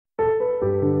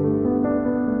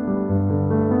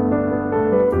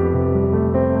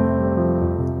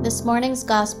This morning's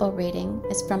gospel reading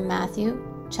is from Matthew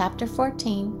chapter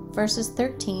 14, verses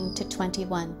 13 to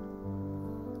 21.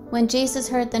 When Jesus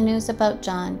heard the news about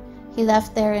John, he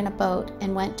left there in a boat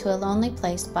and went to a lonely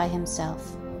place by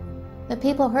himself. The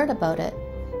people heard about it,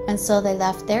 and so they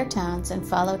left their towns and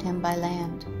followed him by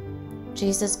land.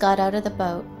 Jesus got out of the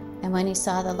boat, and when he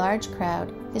saw the large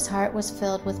crowd, his heart was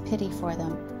filled with pity for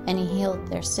them, and he healed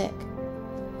their sick.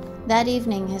 That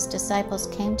evening his disciples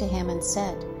came to him and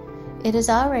said, "It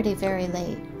is already very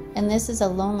late, and this is a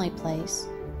lonely place.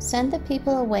 Send the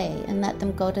people away and let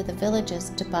them go to the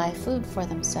villages to buy food for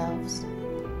themselves."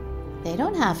 "They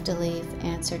don't have to leave,"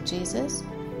 answered Jesus.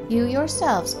 "You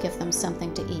yourselves give them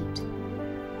something to eat."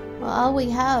 "Well, all we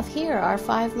have here are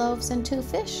 5 loaves and 2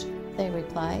 fish," they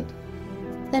replied.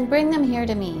 "Then bring them here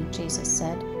to me," Jesus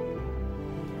said.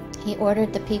 He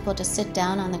ordered the people to sit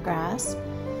down on the grass.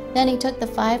 Then he took the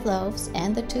 5 loaves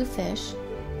and the 2 fish,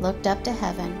 looked up to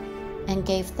heaven, and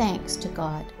gave thanks to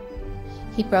God.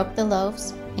 He broke the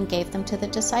loaves and gave them to the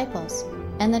disciples,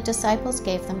 and the disciples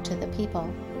gave them to the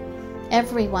people.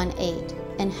 Everyone ate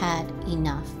and had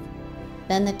enough.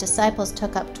 Then the disciples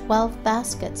took up 12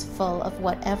 baskets full of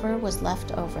whatever was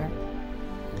left over.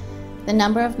 The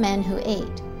number of men who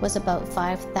ate was about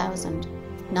 5,000,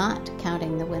 not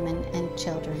counting the women and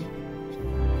children.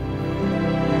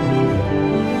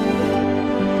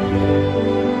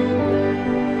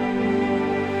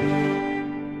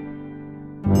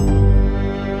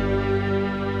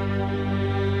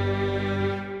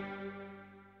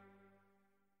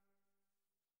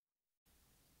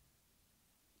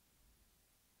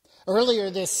 Earlier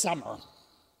this summer,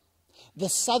 the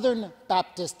Southern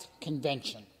Baptist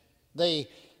Convention, the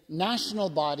national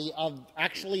body of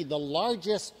actually the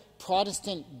largest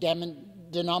Protestant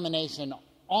denomination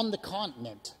on the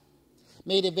continent,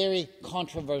 made a very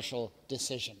controversial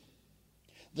decision.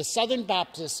 The Southern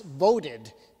Baptists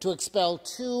voted to expel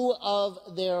 2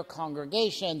 of their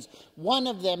congregations, one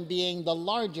of them being the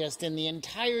largest in the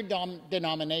entire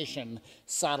denomination,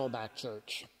 Saddleback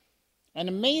Church. And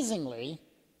amazingly,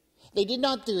 they did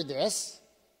not do this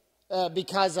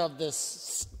because of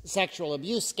this sexual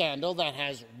abuse scandal that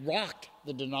has rocked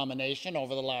the denomination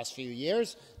over the last few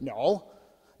years. No,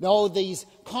 these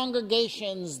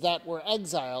congregations that were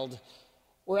exiled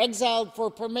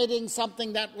for permitting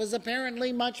something that was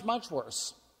apparently much, much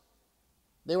worse.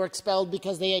 They were expelled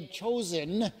because they had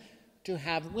chosen to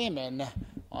have women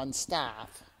on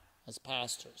staff as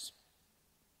pastors.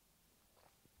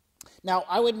 Now,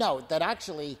 I would note that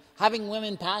actually having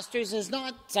women pastors is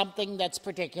not something that's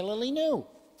particularly new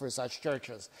for such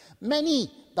churches.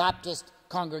 Many Baptist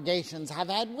congregations have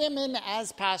had women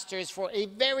as pastors for a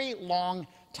very long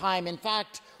time. In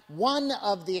fact, one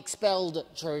of the expelled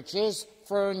churches,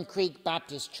 Fern Creek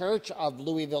Baptist Church of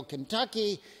Louisville,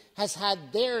 Kentucky, has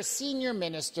had their senior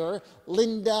minister,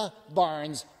 Linda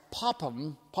Barnes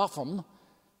Popham,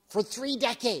 for 3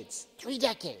 decades,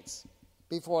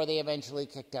 before they eventually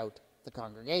kicked out the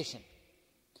congregation.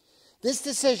 This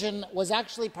decision was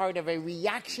actually part of a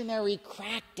reactionary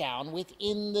crackdown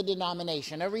within the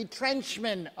denomination, a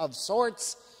retrenchment of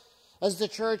sorts, as the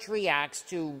church reacts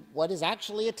to what is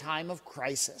actually a time of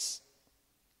crisis.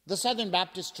 The Southern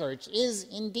Baptist Church is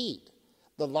indeed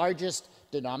the largest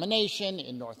denomination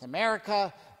in North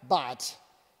America, but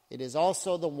it is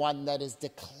also the one that is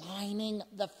declining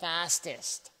the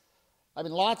fastest. I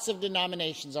mean, lots of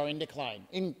denominations are in decline,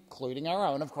 including our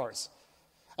own, of course.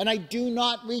 And I do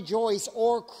not rejoice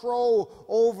or crow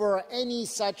over any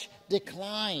such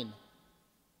decline.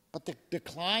 But the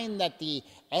decline that the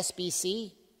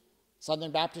SBC,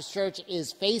 Southern Baptist Church,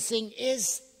 is facing is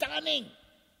stunning.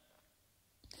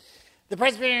 The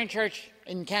Presbyterian Church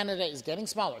in Canada is getting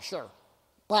smaller, sure.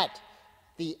 But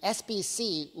the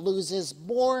SBC loses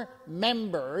more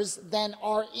members than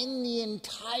are in the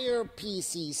entire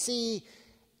PCC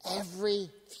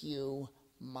every few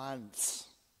months.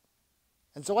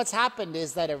 And so what's happened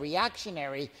is that a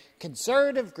reactionary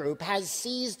conservative group has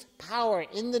seized power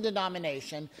in the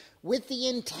denomination with the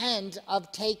intent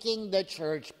of taking the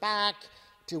church back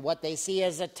to what they see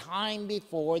as a time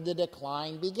before the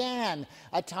decline began,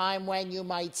 a time when you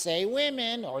might say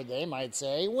women, or they might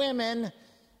say women,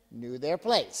 knew their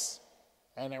place,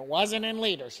 and it wasn't in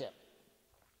leadership.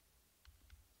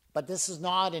 But this is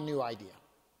not a new idea.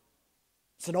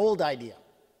 It's an old idea.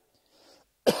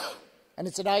 And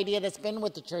it's an idea that's been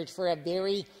with the church for a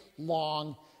very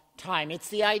long time. It's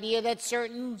the idea that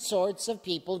certain sorts of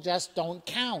people just don't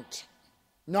count.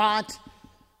 Not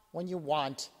when you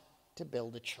want to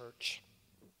build a church.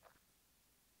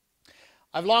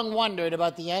 I've long wondered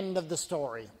about the end of the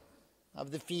story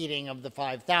of the feeding of the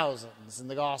 5,000 in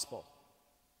the gospel.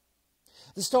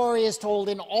 The story is told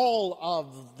in all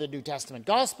of the New Testament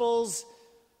Gospels,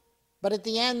 but at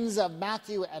the ends of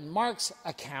Matthew and Mark's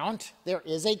account, there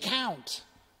is a count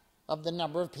of the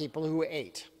number of people who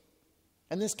ate.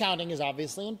 And this counting is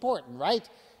obviously important, right?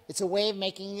 It's a way of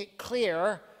making it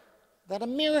clear that a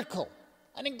miracle,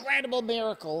 an incredible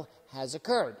miracle, has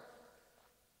occurred.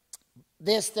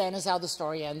 This, then, is how the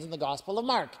story ends in the Gospel of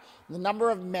Mark. The number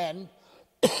of men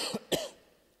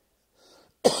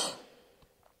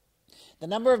the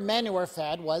number of men who were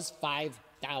fed was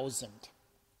 5,000.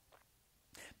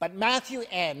 But Matthew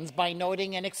ends by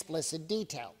noting an explicit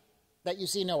detail that you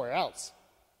see nowhere else.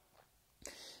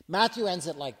 Matthew ends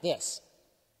it like this.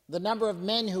 The number of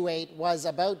men who ate was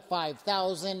about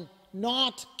 5,000,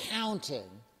 not counting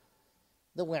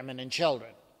the women and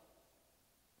children.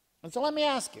 And so let me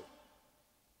ask you,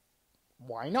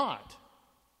 why not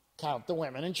count the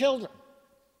women and children?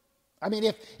 I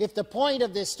mean, if the point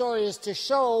of this story is to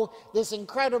show this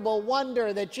incredible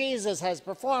wonder that Jesus has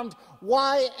performed,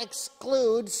 why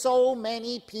exclude so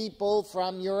many people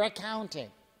from your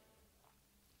accounting?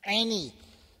 Any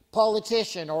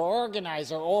politician or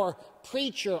organizer or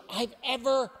preacher I've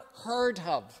ever heard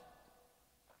of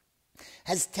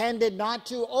has tended not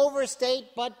to overstate,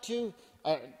 but to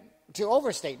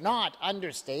overstate, not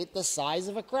understate the size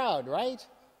of a crowd, right?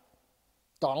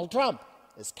 Donald Trump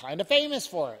is kind of famous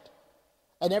for it.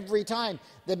 And every time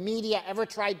the media ever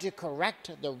tried to correct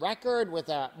the record with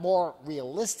a more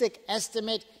realistic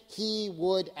estimate, he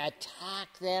would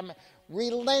attack them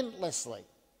relentlessly.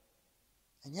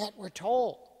 And yet we're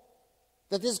told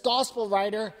that this gospel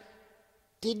writer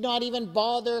did not even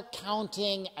bother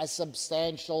counting a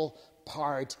substantial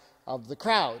part of the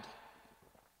crowd.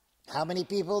 How many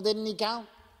people didn't he count?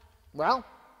 Well,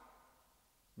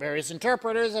 various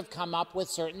interpreters have come up with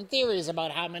certain theories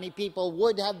about how many people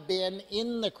would have been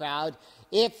in the crowd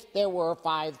if there were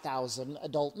 5,000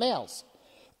 adult males.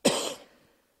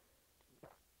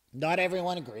 Not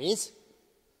everyone agrees,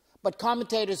 but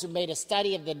commentators who made a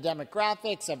study of the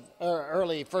demographics of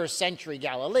early first century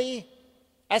Galilee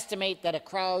estimate that a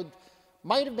crowd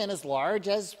might have been as large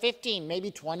as 15,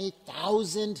 maybe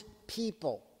 20,000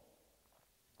 people.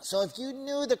 So if you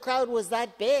knew the crowd was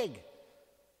that big,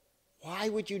 why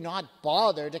would you not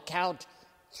bother to count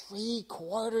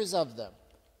 3/4 of them?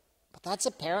 But that's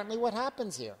apparently what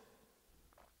happens here.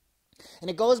 And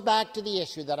it goes back to the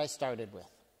issue that I started with.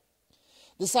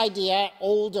 This idea,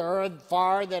 older and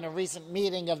far than a recent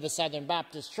meeting of the Southern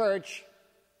Baptist Church,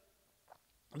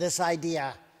 this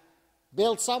idea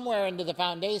built somewhere into the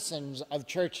foundations of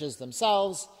churches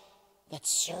themselves, that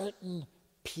certain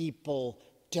people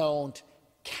don't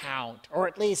count, or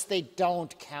at least they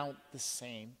don't count the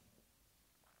same.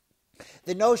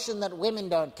 The notion that women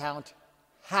don't count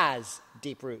has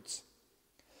deep roots.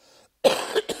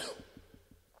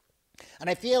 And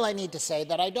I feel I need to say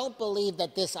that I don't believe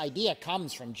that this idea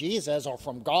comes from Jesus or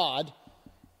from God,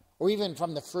 or even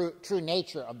from the true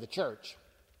nature of the church.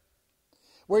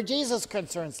 Where Jesus'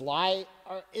 concerns lie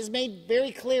is made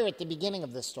very clear at the beginning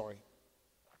of this story.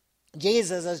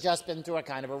 Jesus has just been through a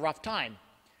kind of a rough time.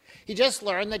 He just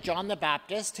learned that John the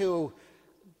Baptist, who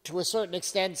to a certain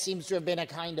extent seems to have been a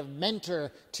kind of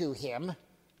mentor to him,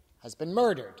 has been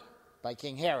murdered by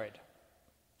King Herod.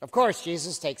 Of course,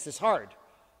 Jesus takes this hard.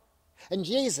 And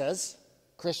Jesus,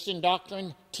 Christian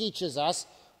doctrine teaches us,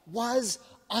 was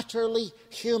utterly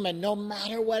human, no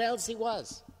matter what else he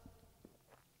was.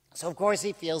 So, of course,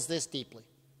 he feels this deeply.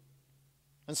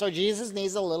 And so Jesus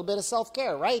needs a little bit of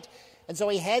self-care, right? And so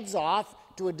he heads off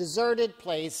to a deserted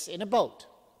place in a boat,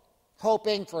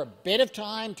 hoping for a bit of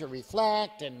time to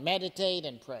reflect and meditate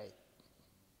and pray.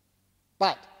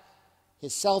 But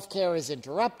his self-care is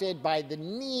interrupted by the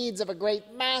needs of a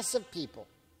great mass of people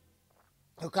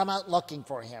who come out looking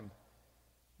for him,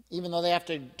 even though they have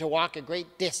to walk a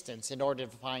great distance in order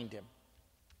to find him.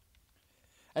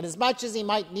 And as much as he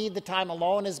might need the time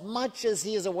alone, as much as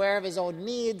he is aware of his own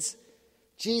needs,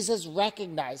 Jesus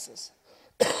recognizes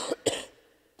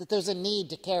that there's a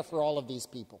need to care for all of these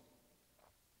people.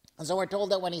 And so we're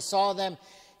told that when he saw them,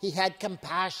 he had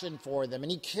compassion for them,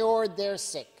 and he cured their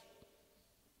sick.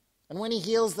 And when he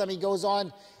heals them, he goes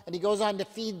on to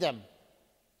feed them.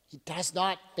 He does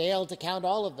not fail to count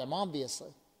all of them,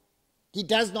 obviously. He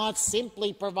does not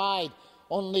simply provide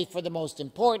only for the most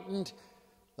important,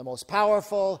 the most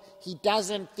powerful. He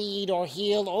doesn't feed or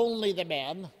heal only the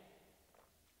men.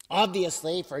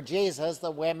 Obviously, for Jesus, the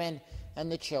women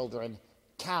and the children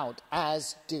count,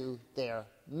 as do their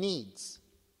needs.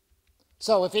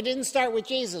 So if it didn't start with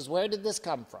Jesus, where did this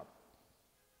come from?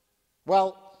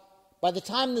 Well, by the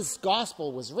time this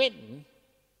gospel was written,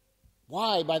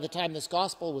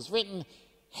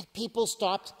 had people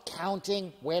stopped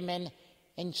counting women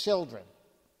and children?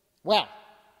 Well,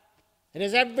 it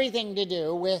has everything to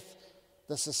do with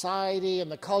the society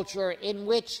and the culture in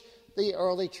which the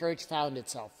early church found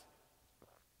itself.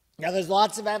 Now, there's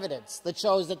lots of evidence that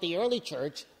shows that the early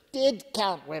church did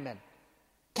count women,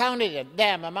 counted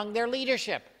them among their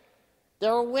leadership.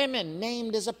 There are women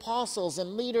named as apostles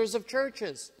and leaders of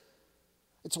churches.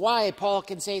 It's why Paul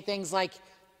can say things like,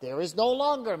 "There is no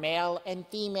longer male and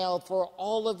female, for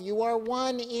all of you are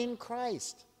one in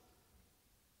Christ."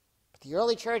 But the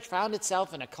early church found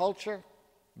itself in a culture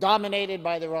dominated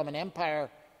by the Roman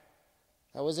Empire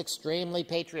that was extremely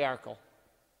patriarchal.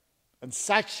 And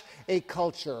such a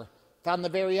culture found the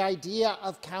very idea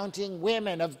of counting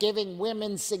women, of giving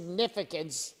women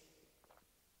significance,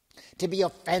 to be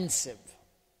offensive.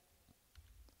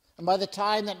 And by the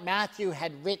time that Matthew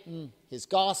had written his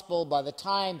gospel, by the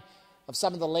time of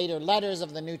some of the later letters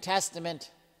of the New Testament,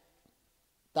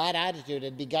 that attitude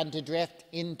had begun to drift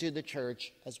into the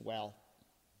church as well.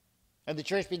 And the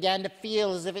church began to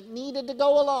feel as if it needed to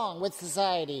go along with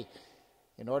society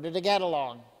in order to get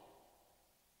along.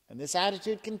 And this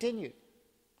attitude continued,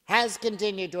 has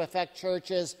continued to affect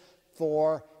churches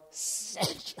for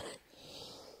centuries.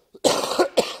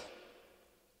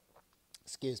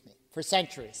 For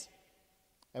centuries.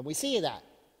 And we see that.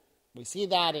 We see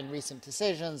that in recent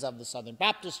decisions of the Southern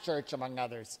Baptist Church, among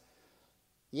others.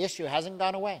 The issue hasn't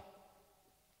gone away.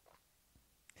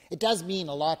 It does mean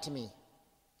a lot to me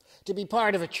to be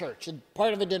part of a church and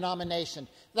part of a denomination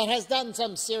that has done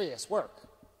some serious work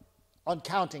on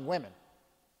counting women,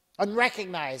 on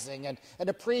recognizing and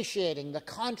appreciating the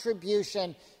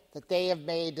contribution that they have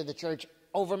made to the church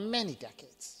over many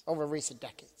decades, over recent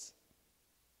decades.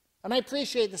 And I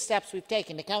appreciate the steps we've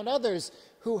taken to count others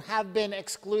who have been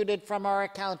excluded from our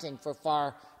accounting for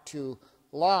far too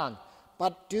long.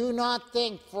 But do not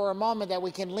think for a moment that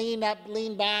we can lean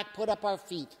back, put up our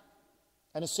feet,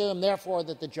 and assume, therefore,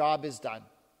 that the job is done.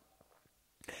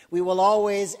 We will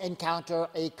always encounter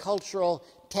a cultural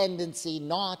tendency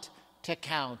not to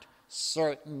count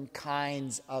certain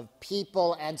kinds of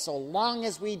people, and so long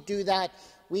as we do that,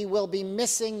 we will be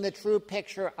missing the true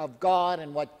picture of God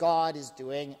and what God is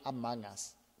doing among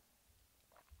us.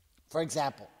 For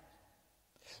example,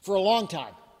 for a long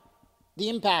time, the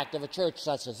impact of a church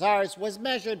such as ours was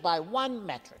measured by one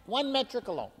metric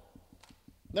alone: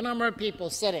 the number of people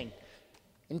sitting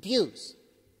in pews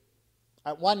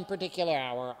at one particular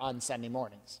hour on Sunday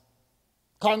mornings.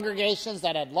 Congregations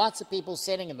that had lots of people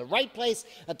sitting in the right place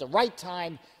at the right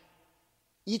time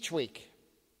each week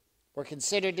were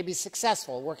considered to be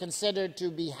successful, were considered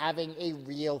to be having a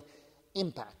real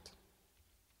impact.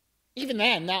 Even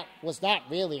then, that was not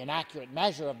really an accurate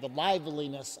measure of the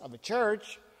liveliness of a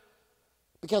church,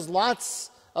 because lots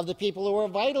of the people who were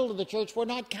vital to the church were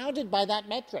not counted by that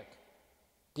metric.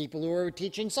 People who were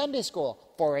teaching Sunday school,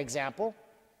 for example,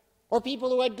 or people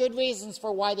who had good reasons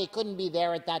for why they couldn't be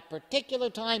there at that particular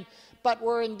time, but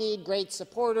were indeed great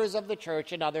supporters of the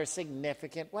church in other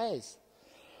significant ways.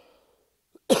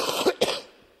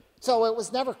 So it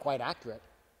was never quite accurate.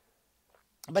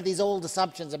 But these old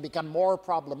assumptions have become more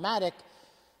problematic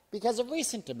because of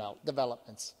recent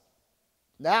developments.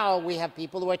 Now we have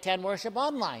people who attend worship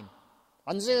online,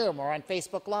 on Zoom or on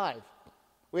Facebook Live.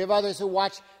 We have others who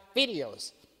watch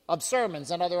videos of sermons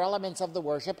and other elements of the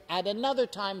worship at another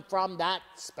time from that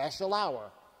special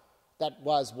hour that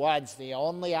was once the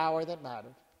only hour that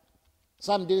mattered.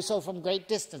 Some do so from great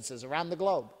distances around the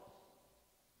globe.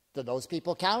 Do those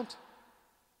people count?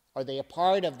 Are they a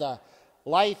part of the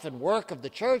life and work of the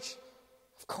church?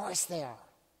 Of course they are.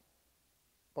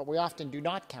 But we often do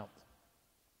not count them.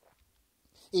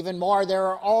 Even more, there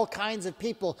are all kinds of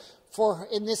people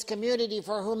in this community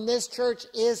for whom this church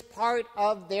is part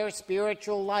of their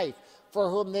spiritual life, for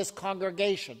whom this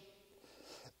congregation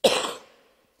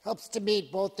helps to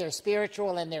meet both their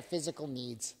spiritual and their physical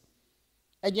needs.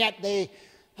 And yet they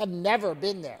have never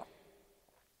been there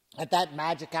at that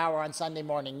magic hour on Sunday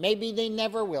morning. Maybe they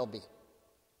never will be.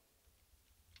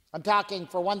 I'm talking,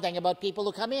 for one thing, about people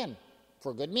who come in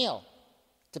for a good meal,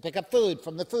 to pick up food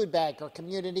from the food bank or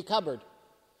community cupboard.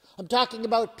 I'm talking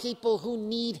about people who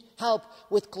need help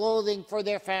with clothing for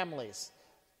their families.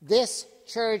 This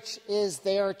church is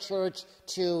their church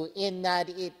too, in that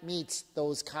it meets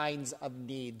those kinds of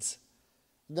needs.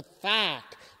 The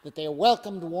fact that they are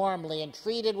welcomed warmly and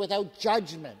treated without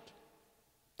judgment,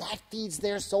 that feeds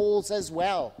their souls as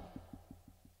well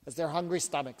as their hungry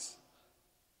stomachs.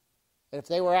 And if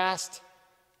they were asked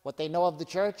what they know of the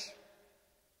church,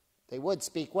 they would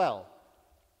speak well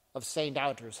of St.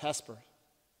 Andrew's Hespeler.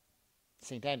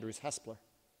 St. Andrew's Hespeler.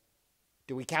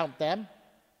 Do we count them?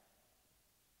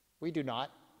 We do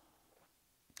not.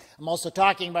 I'm also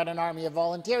talking about an army of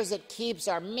volunteers that keeps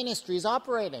our ministries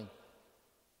operating.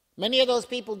 Many of those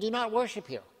people do not worship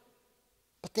here,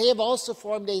 but they have also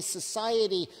formed a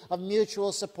society of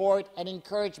mutual support and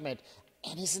encouragement.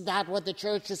 And isn't that what the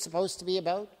church is supposed to be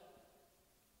about?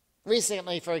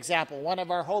 Recently, for example, one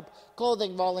of our Hope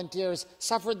Clothing volunteers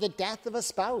suffered the death of a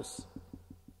spouse.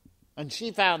 And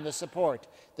she found the support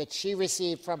that she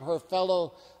received from her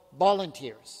fellow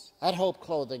volunteers at Hope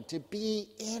Clothing to be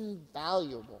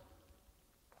invaluable.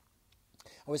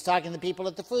 I was talking to people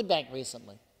at the food bank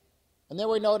recently, and they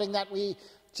were noting that we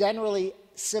generally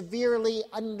severely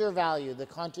undervalue the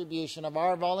contribution of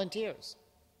our volunteers.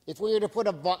 If we were to put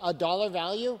a dollar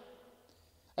value,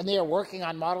 and they are working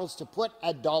on models to put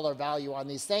a dollar value on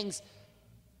these things,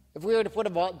 if we were to put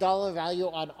a dollar value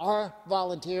on our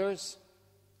volunteers,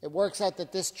 it works out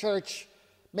that this church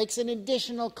makes an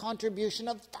additional contribution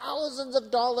of thousands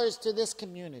of dollars to this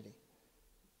community.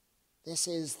 This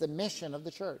is the mission of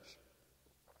the church.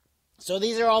 So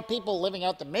these are all people living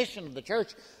out the mission of the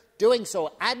church, doing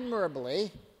so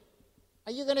admirably.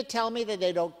 Are you going to tell me that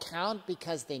they don't count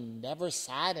because they never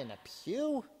sat in a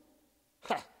pew?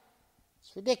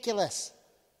 It's ridiculous.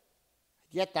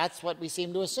 Yet that's what we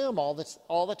seem to assume all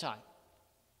the time.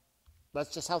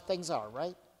 That's just how things are,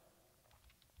 right?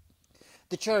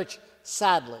 The church,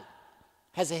 sadly,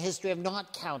 has a history of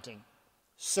not counting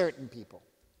certain people.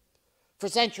 For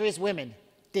centuries, women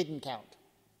didn't count,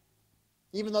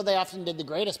 even though they often did the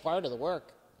greatest part of the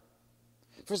work.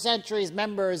 For centuries,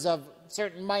 members of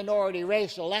certain minority,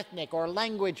 racial, ethnic, or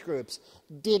language groups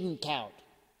didn't count.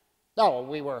 No,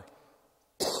 we were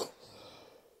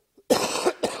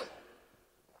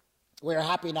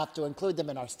happy enough to include them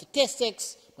in our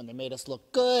statistics when they made us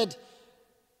look good,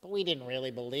 but we didn't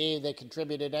really believe they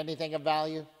contributed anything of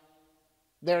value.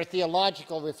 Their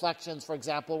theological reflections, for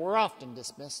example, were often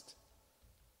dismissed.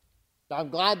 Now, I'm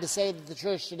glad to say that the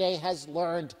church today has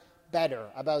learned better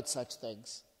about such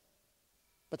things.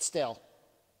 But still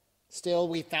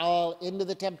we fall into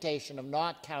the temptation of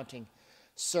not counting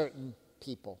certain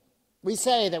people. We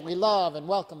say that we love and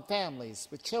welcome families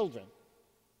with children,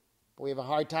 but we have a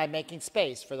hard time making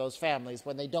space for those families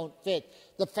when they don't fit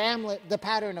the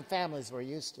pattern of families we're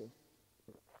used to.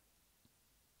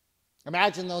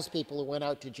 Imagine those people who went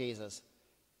out to Jesus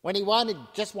when he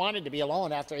just wanted to be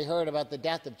alone after he heard about the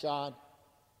death of John.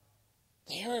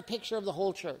 They are a picture of the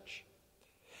whole church.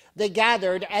 They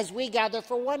gathered as we gather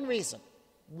for one reason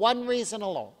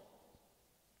alone,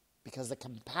 because the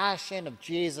compassion of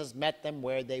Jesus met them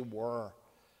where they were.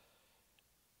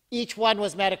 Each one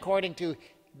was met according to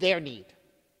their need.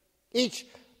 Each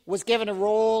was given a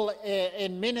role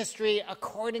in ministry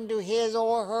according to his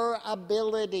or her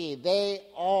ability. They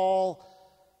all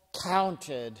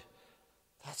counted.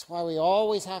 That's why we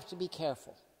always have to be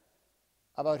careful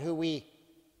about who we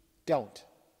don't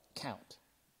count.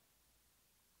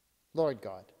 Lord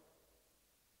God,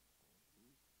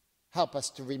 help us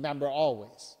to remember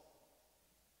always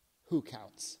who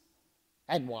counts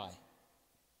and why.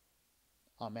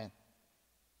 Amen.